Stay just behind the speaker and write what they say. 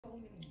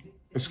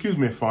Excuse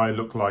me if I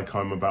look like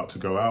I'm about to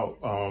go out.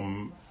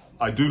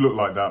 I do look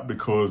like that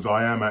because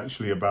I am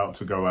actually about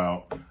to go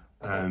out.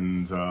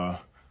 And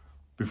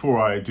before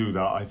I do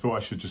that, I thought I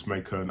should just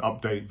make an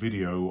update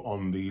video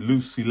on the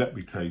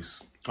Letby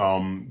case.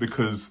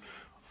 Because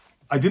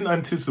I didn't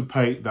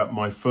anticipate that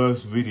my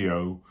first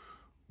video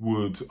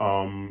would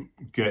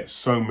get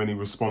so many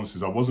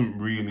responses. I wasn't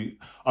really...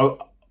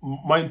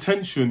 my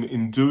intention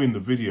in doing the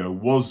video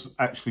was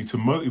actually to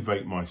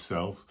motivate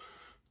myself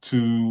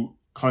to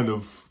kind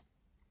of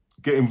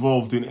get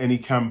involved in any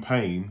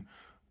campaign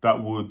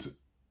that would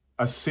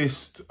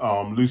assist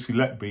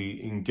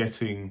Letby in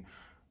getting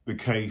the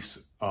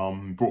case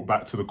brought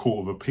back to the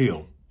Court of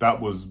Appeal.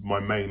 That was my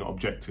main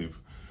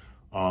objective.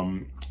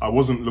 I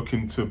wasn't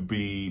looking to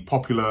be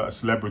popular, a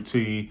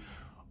celebrity.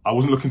 I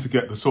wasn't looking to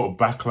get the sort of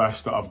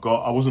backlash that I've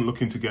got. I wasn't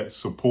looking to get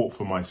support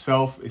for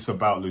myself. It's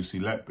about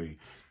Letby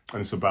and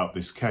it's about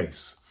this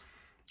case.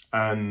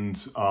 And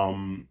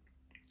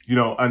you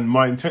know, and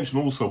my intention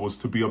also was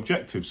to be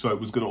objective. So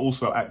it was going to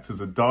also act as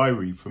a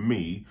diary for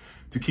me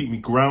to keep me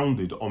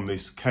grounded on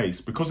this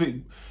case because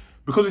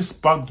it's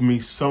bugged me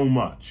so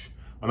much.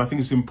 And I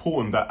think it's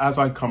important that as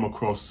I come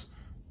across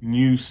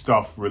new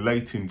stuff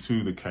relating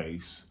to the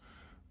case,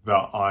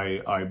 that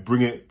I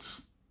bring it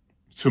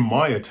to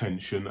my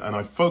attention and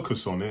I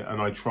focus on it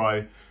and I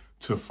try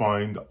to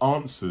find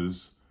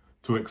answers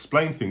to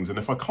explain things. And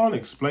if I can't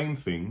explain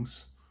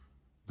things,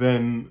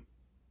 then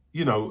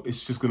you know,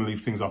 it's just going to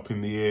leave things up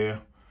in the air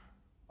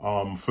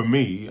for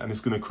me, and it's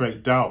going to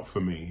create doubt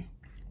for me.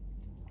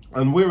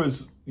 And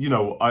whereas, you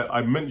know,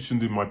 I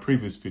mentioned in my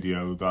previous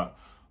video that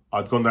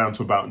I'd gone down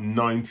to about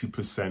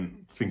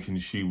 90% thinking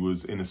she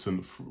was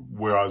innocent,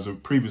 whereas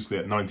previously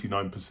at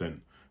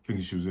 99%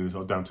 thinking she was innocent, I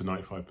was down to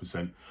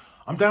 95%.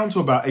 I'm down to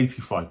about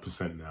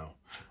 85% now.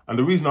 And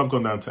the reason I've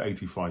gone down to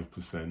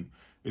 85%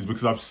 is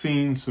because I've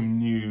seen some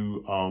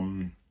new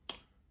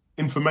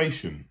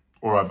information.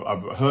 Or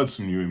I've heard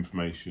some new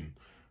information,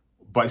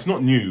 but it's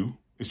not new,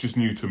 it's just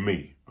new to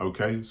me,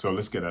 okay? So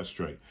let's get that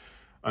straight.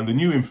 And the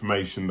new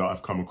information that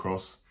I've come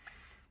across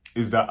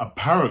is that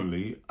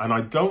apparently, and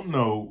I don't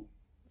know,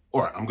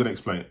 all right, I'm going to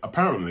explain.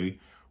 Apparently,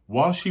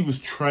 while she was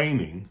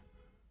training,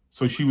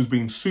 so she was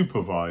being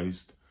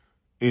supervised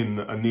in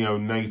a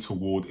neonatal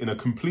ward in a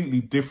completely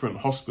different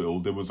hospital,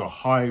 there was a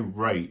high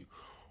rate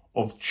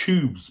of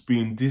tubes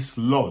being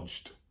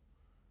dislodged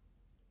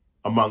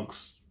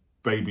amongst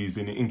babies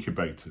in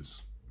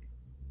incubators.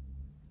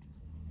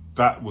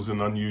 That was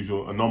an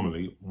unusual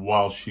anomaly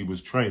while she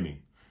was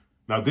training.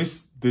 Now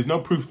there's no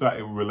proof that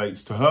it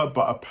relates to her,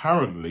 but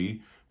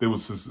apparently there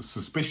was a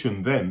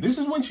suspicion then. This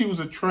is when she was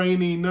a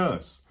trainee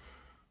nurse.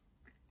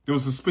 There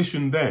was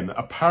suspicion then,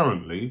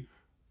 apparently,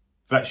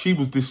 that she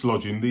was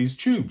dislodging these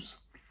tubes.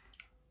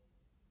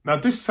 Now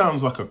this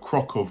sounds like a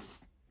crock of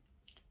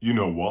you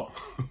know what,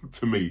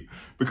 to me,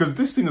 because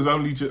this thing is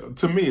only,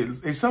 to me,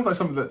 it sounds like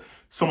something that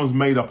someone's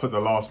made up at the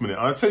last minute.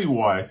 And I'll tell you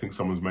why I think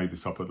someone's made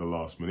this up at the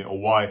last minute, or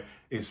why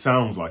it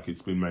sounds like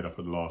it's been made up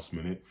at the last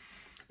minute,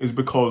 is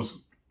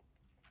because,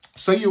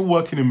 say you're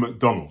working in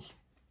McDonald's,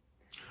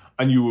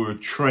 and you were a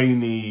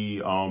trainee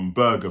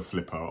burger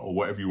flipper, or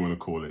whatever you want to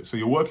call it. So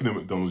you're working at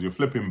McDonald's, you're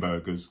flipping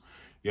burgers,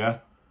 yeah?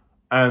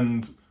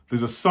 And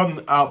there's a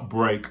sudden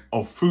outbreak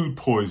of food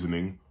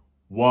poisoning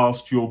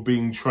whilst you're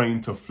being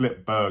trained to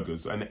flip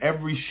burgers. And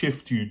every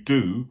shift you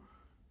do,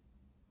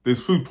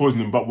 there's food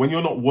poisoning. But when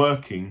you're not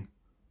working,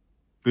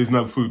 there's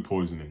no food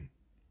poisoning.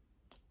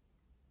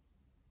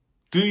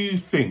 Do you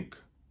think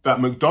that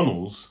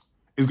McDonald's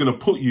is going to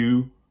put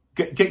you,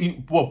 get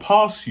you, well,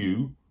 pass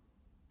you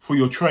for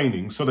your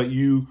training so that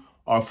you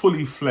are a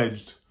fully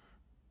fledged,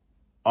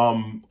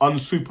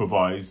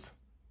 unsupervised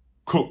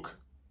cook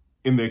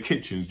in their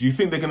kitchens? Do you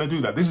think they're going to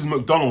do that? This is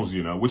McDonald's,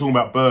 you know, we're talking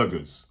about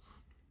burgers.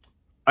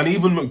 And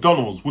even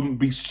McDonald's wouldn't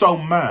be so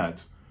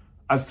mad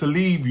as to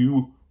leave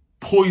you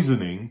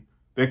poisoning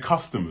their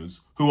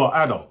customers who are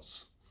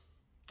adults.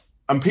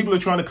 And people are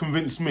trying to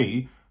convince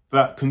me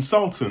that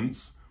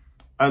consultants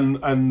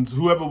and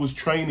whoever was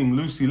training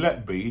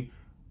Letby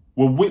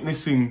were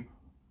witnessing,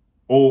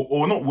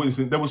 or not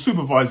witnessing, they were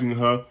supervising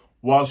her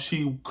while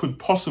she could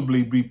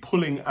possibly be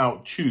pulling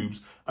out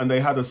tubes, and they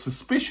had a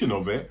suspicion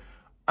of it,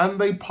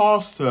 and they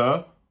passed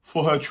her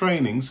for her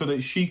training so that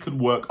she could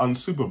work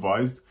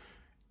unsupervised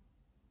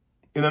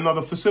in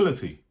another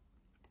facility.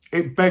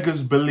 It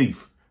beggars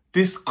belief.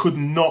 This could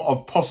not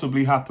have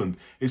possibly happened.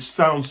 It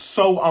sounds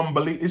so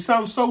unbelievable. It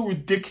sounds so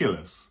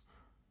ridiculous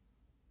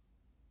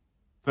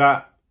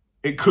that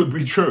it could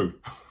be true.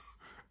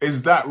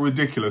 It's that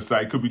ridiculous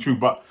that it could be true.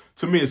 But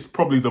to me, it's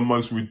probably the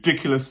most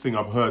ridiculous thing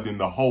I've heard in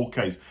the whole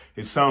case.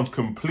 It sounds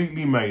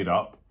completely made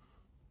up,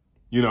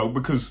 you know,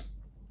 because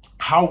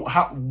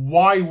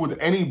why would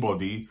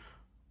anybody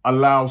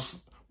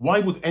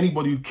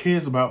who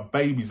cares about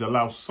babies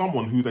allow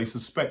someone who they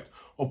suspect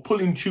of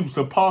pulling tubes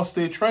to pass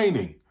their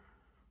training?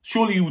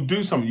 Surely you would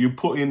do something. You'd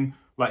put in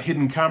like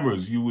hidden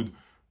cameras. You would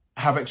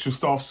have extra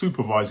staff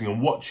supervising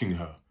and watching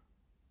her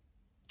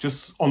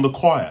just on the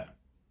quiet,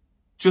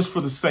 just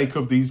for the sake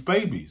of these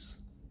babies.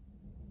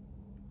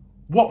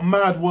 What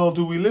mad world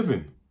do we live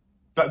in?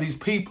 that these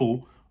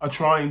people are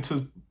trying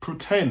to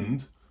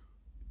pretend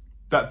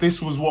that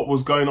this was what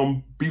was going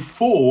on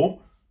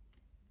before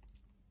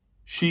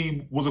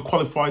she was a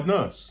qualified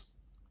nurse.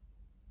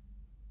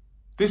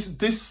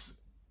 This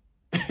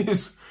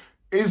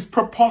is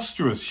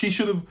preposterous. She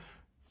should have...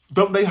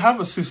 Don't they have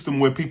a system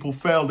where people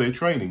fail their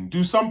training?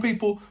 Do some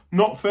people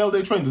not fail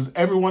their training? Does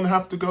everyone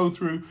have to go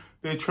through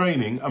their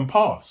training and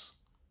pass?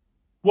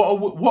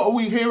 What are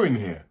we hearing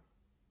here?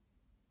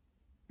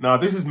 Now,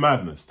 this is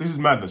madness. This is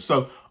madness.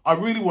 So I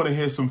really want to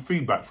hear some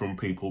feedback from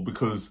people,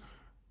 because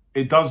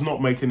it does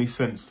not make any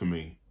sense to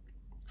me.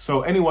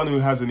 So anyone who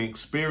has any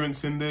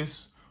experience in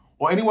this,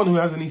 or anyone who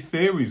has any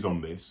theories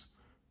on this,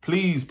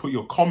 please put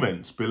your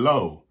comments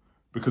below,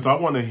 because I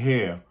want to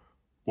hear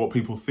what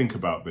people think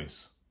about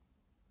this.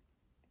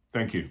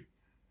 Thank you.